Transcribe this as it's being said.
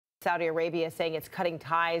Saudi Arabia saying it's cutting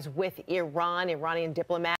ties with Iran. Iranian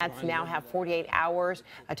diplomats now have 48 hours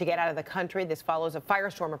to get out of the country. This follows a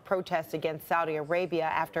firestorm of protests against Saudi Arabia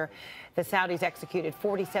after the Saudis executed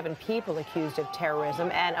 47 people accused of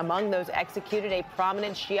terrorism. And among those executed, a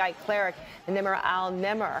prominent Shiite cleric,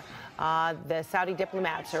 Al-Nimr. The Saudi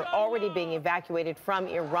diplomats are already being evacuated from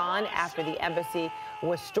Iran after the embassy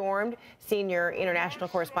was stormed. Senior international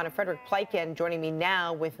correspondent Frederick Pleiken joining me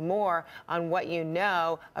now with more on what you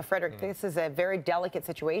know. Frederick, this is a very delicate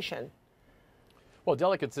situation. Well,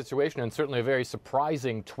 delicate situation and certainly a very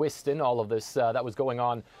surprising twist in all of this that was going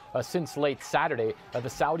on since late Saturday. The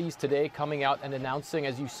Saudis today coming out and announcing,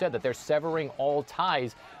 as you said, that they're severing all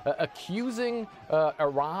ties, accusing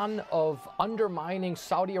Iran of undermining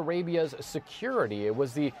Saudi Arabia's security. It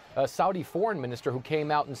was the Saudi foreign minister who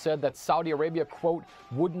came out and said that Saudi Arabia, quote,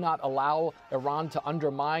 would not allow Iran to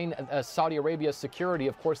undermine Saudi Arabia's security.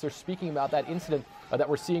 Of course, they're speaking about that incident that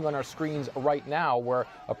we're seeing on our screens right now, where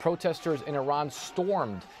protesters in Iran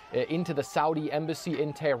stormed into the Saudi embassy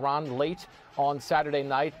in Tehran late on Saturday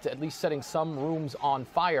night, at least setting some rooms on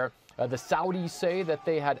fire. The Saudis say that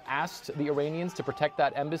they had asked the Iranians to protect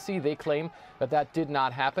that embassy. They claim that that did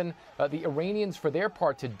not happen. The Iranians, for their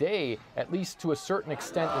part today, at least to a certain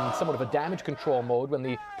extent in somewhat of a damage control mode, when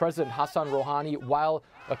the President Hassan Rouhani, while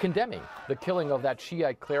condemning the killing of that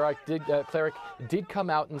Shiite cleric, did come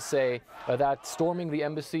out and say that storming the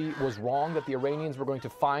embassy was wrong, that the Iranians were going to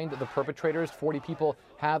find the perpetrators. 40 people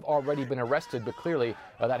have already been arrested, but clearly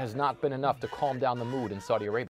that has not been enough to calm down the mood in Saudi Arabia.